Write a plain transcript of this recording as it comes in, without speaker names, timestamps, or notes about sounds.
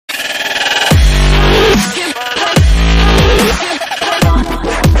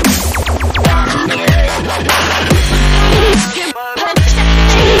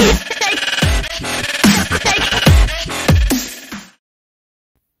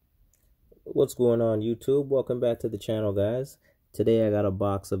What's going on, YouTube? Welcome back to the channel, guys. Today I got a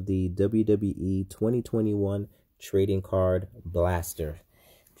box of the WWE 2021 trading card blaster.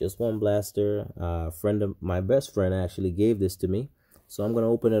 Just one blaster. My best friend actually gave this to me, so I'm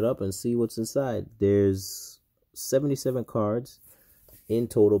gonna open it up and see what's inside. There's 77 cards in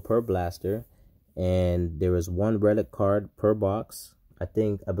total per blaster, and there is one relic card per box. I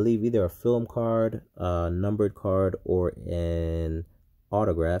believe either a film card, a numbered card, or an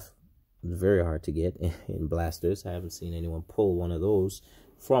autograph. It's very hard to get in blasters. I haven't seen anyone pull one of those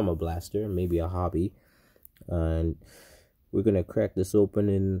from a blaster. Maybe a hobby. And we're gonna crack this open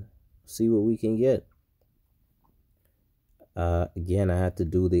and see what we can get. Again, I had to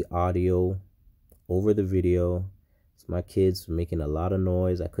do the audio over the video. It's my kids making a lot of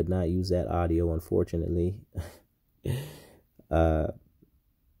noise. I could not use that audio, unfortunately. But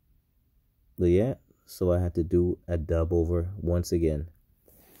yeah, so I had to do a dub over once again.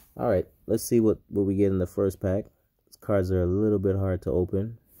 All right, let's see what we get in the first pack. These cards are a little bit hard to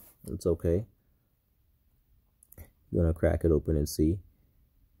open. It's okay. I'm gonna crack it open and see.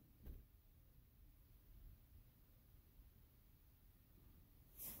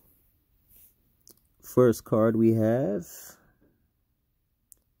 First card we have, it's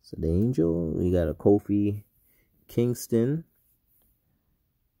an Angel. We got a Kofi Kingston,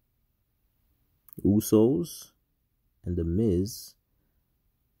 Usos, and The Miz.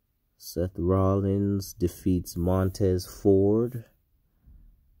 Seth Rollins defeats Montez Ford.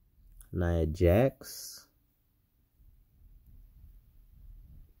 Nia Jax.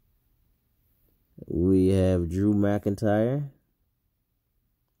 We have Drew McIntyre.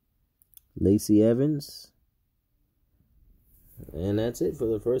 Lacey Evans. And that's it for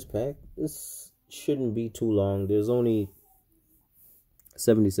the first pack. This shouldn't be too long. There's only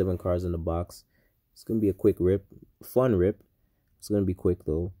 77 cards in the box. It's going to be a quick rip. Fun rip. It's going to be quick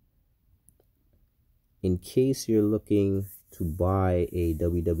though. In case you're looking to buy a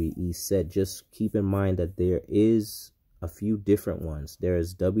WWE set, just keep in mind that there is a few different ones. There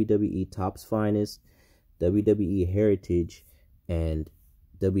is WWE TOPPS Finest, WWE Heritage, and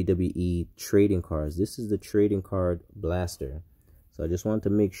WWE trading cards. This is the trading card blaster. So I just want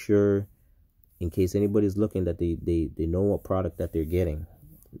to make sure, in case anybody's looking, that they know what product that they're getting.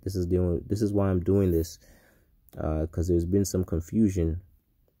 This is why I'm doing this, because there's been some confusion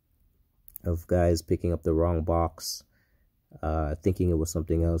of guys picking up the wrong box, thinking it was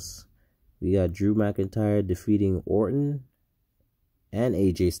something else. We got Drew McIntyre defeating Orton and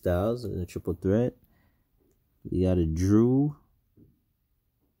AJ Styles in a triple threat. We got a Drew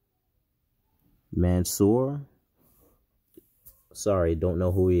Mansoor. Sorry, don't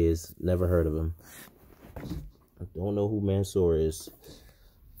know who he is. Never heard of him. I don't know who Mansoor is.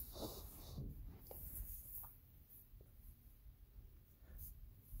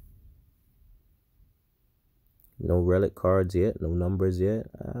 No relic cards yet, no numbers yet.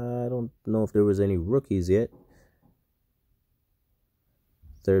 I don't know if there was any rookies yet.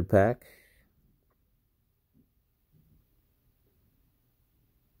 Third pack.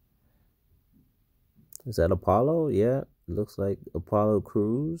 Is that Apollo? Yeah, looks like Apollo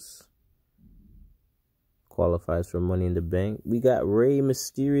Crews qualifies for Money in the Bank. We got Rey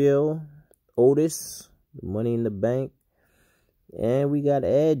Mysterio, Otis, Money in the Bank. And we got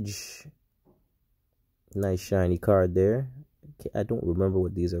Edge. Nice shiny card there. I don't remember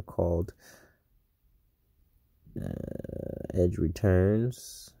what these are called. Edge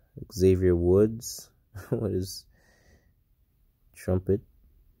returns. Xavier Woods. What is Trumpet?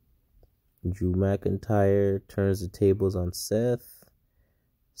 Drew McIntyre turns the tables on Seth.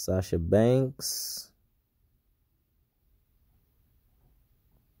 Sasha Banks.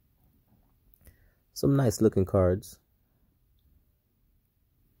 Some nice looking cards.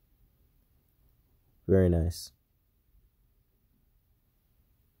 Very nice.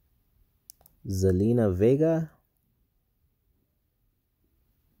 Zelina Vega.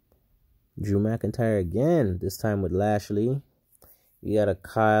 Drew McIntyre again, this time with Lashley. We got a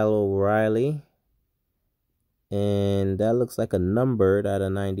Kyle O'Reilly. And that looks like a numbered out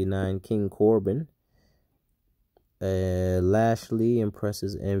of 99 King Corbin. Lashley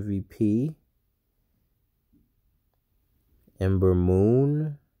impresses MVP. Ember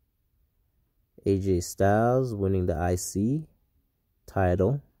Moon. AJ Styles winning the IC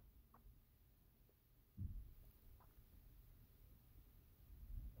title.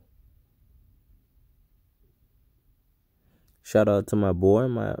 Shout out to my boy,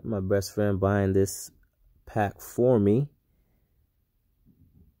 my best friend, buying this pack for me.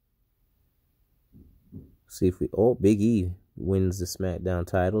 See if Big E wins the SmackDown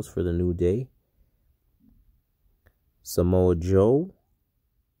titles for the New Day. Samoa Joe.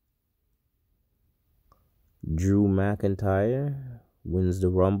 Drew McIntyre wins the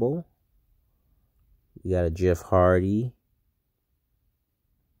Rumble. We got a Jeff Hardy.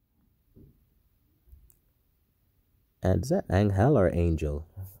 And is that Angel or Angel?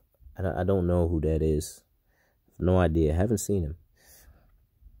 I don't know who that is. No idea. Haven't seen him.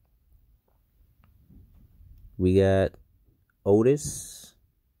 We got Otis.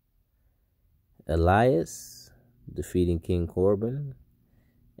 Elias defeating King Corbin.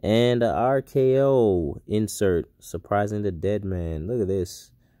 And a RKO insert surprising the dead man. Look at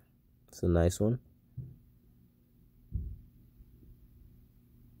this. It's a nice one.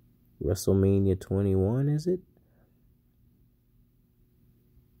 WrestleMania 21, is it?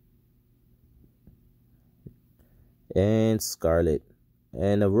 And Scarlett.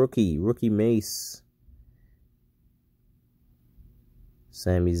 And a rookie Mace.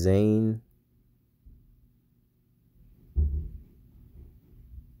 Sami Zayn.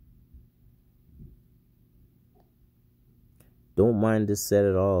 Don't mind this set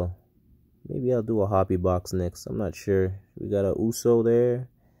at all. Maybe I'll do a hobby box next. I'm not sure. We got a Uso there.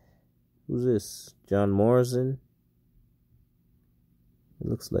 Who's this? John Morrison. It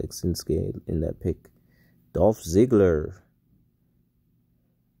looks like Shinsuke in that pic. Dolph Ziggler.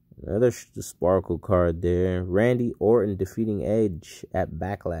 Another sparkle card there. Randy Orton defeating Edge at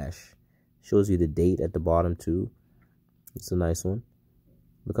Backlash. Shows you the date at the bottom too. It's a nice one.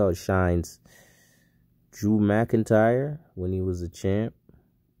 Look how it shines. Drew McIntyre when he was a champ.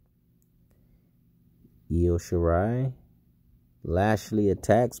 Io Shirai. Lashley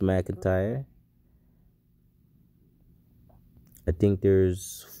attacks McIntyre. I think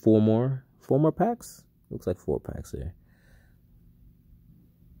there's four more packs. Looks like 4 packs there.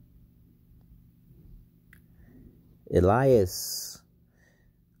 Elias.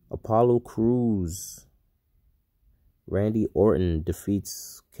 Apollo Crews. Randy Orton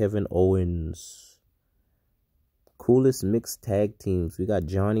defeats Kevin Owens. Coolest mixed tag teams. We got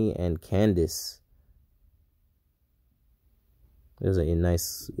Johnny and Candice. There's a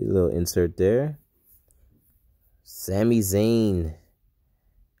nice little insert there. Sami Zayn.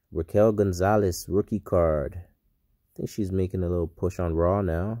 Raquel Gonzalez rookie card. I think she's making a little push on Raw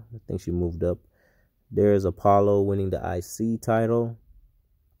now. I think she moved up. There's Apollo winning the IC title.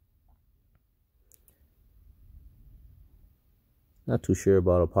 Not too sure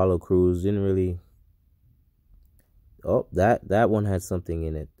about Apollo Crews. Didn't really... Oh, that one had something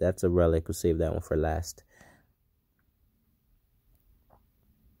in it. That's a relic. We'll save that one for last.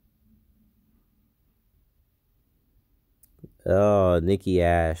 Oh, Nikki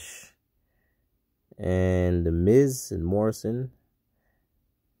Ash. And The Miz and Morrison.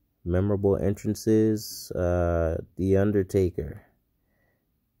 Memorable entrances. The Undertaker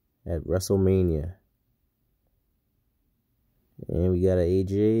at WrestleMania. And we got a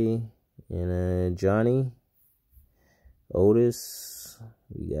AJ and a Johnny. Otis.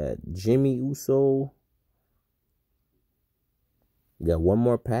 We got Jimmy Uso. We got one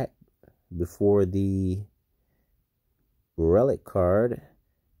more pack before the relic card.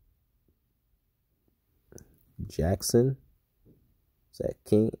 Jackson. Is that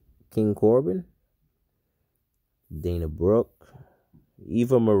King Corbin? Dana Brooke.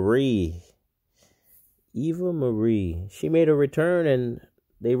 Eva Marie. She made a return and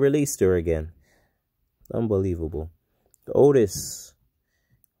they released her again. Unbelievable. Otis.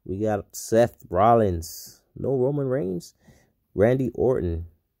 We got Seth Rollins. No Roman Reigns. Randy Orton.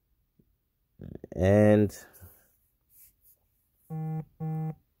 And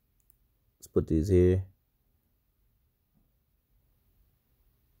let's put these here.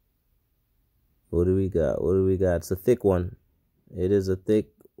 What do we got? It's a thick one. It is a thick.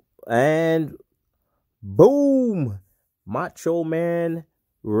 And boom! Macho Man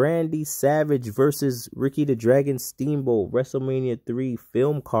Randy Savage versus Ricky the Dragon Steamboat. WrestleMania 3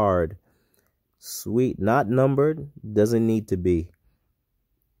 film card. Sweet. Not numbered. Doesn't need to be.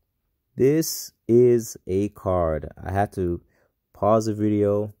 This is a card. I had to pause the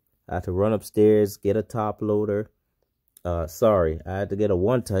video. I had to run upstairs, get a top loader. Sorry. I had to get a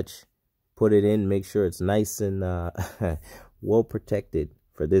one-touch. Put it in, make sure it's nice and well protected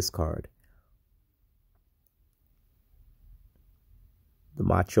for this card. The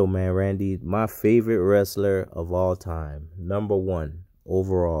Macho Man Randy, my favorite wrestler of all time. #1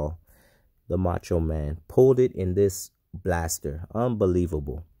 overall. The Macho Man. Pulled it in this blaster.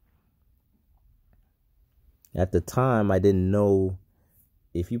 Unbelievable. At the time, I didn't know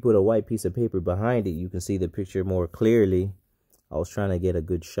if you put a white piece of paper behind it, you can see the picture more clearly. I was trying to get a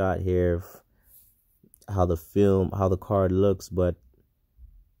good shot here of how the card looks, but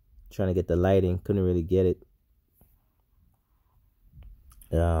trying to get the lighting, couldn't really get it.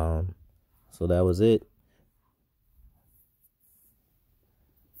 So that was it.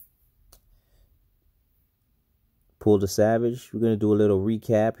 pulled a Savage. We're going to do a little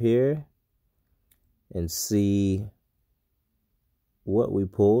recap here and see what we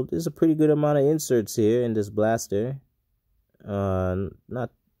pulled. There's a pretty good amount of inserts here in this blaster.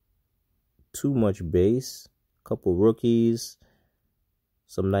 Not too much base. A couple rookies.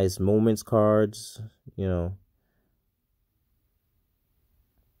 Some nice moments cards, you know.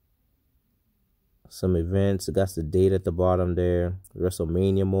 Some events. It got the date at the bottom there.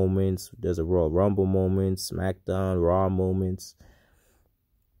 WrestleMania moments. There's a Royal Rumble moments. SmackDown, Raw moments.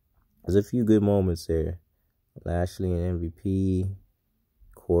 There's a few good moments there. Lashley and MVP.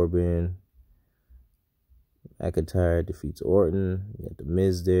 Corbin. McIntyre defeats Orton. You got the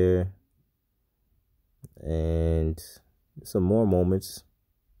Miz there. And some more moments.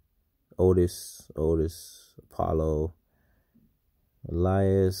 Otis, Apollo,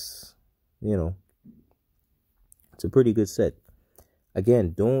 Elias, you know. It's a pretty good set.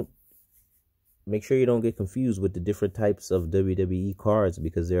 Again, make sure you don't get confused with the different types of WWE cards,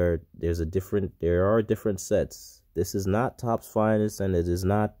 because there are different sets. This is not Topps Finest, and it is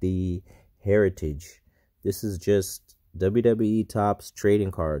not the Heritage. This is just WWE Topps trading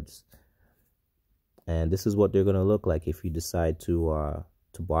cards. And this is what they're gonna look like if you decide to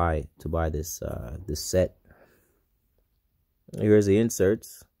buy this this set. Here's the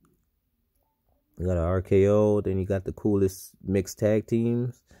inserts. You got an RKO, then you got the coolest mixed tag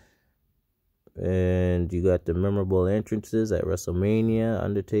teams, and you got the memorable entrances at WrestleMania,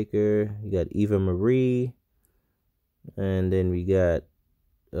 Undertaker. You got Eva Marie, and then we got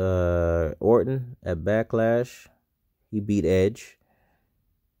Orton at Backlash. He beat Edge,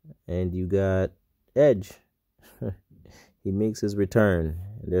 and you got Edge. He makes his return.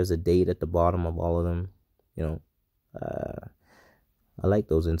 There's a date at the bottom of all of them. You know, I like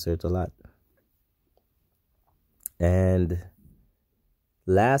those inserts a lot. And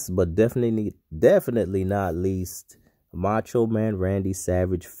last but definitely not least, Macho Man Randy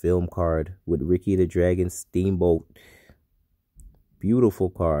Savage film card with Ricky the Dragon Steamboat.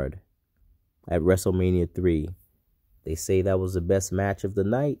 Beautiful card at WrestleMania 3. They say that was the best match of the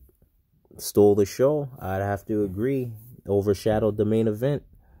night. Stole the show. I'd have to agree. Overshadowed the main event.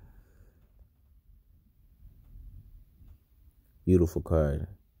 Beautiful card.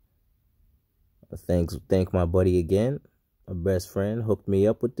 Thank my buddy again. My best friend hooked me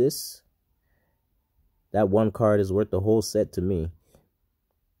up with this. That one card is worth the whole set to me.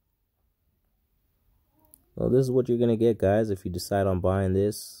 Well, this is what you're gonna get, guys, if you decide on buying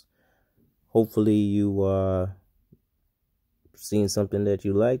this. Hopefully you seen something that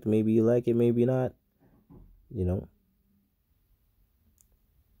you liked. Maybe you like it, maybe not. You know,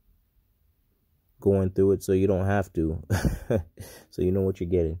 going through it so you don't have to. So you know what you're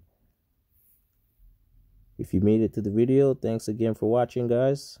getting. If you made it to the video, thanks again for watching,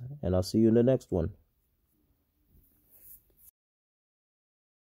 guys, and I'll see you in the next one.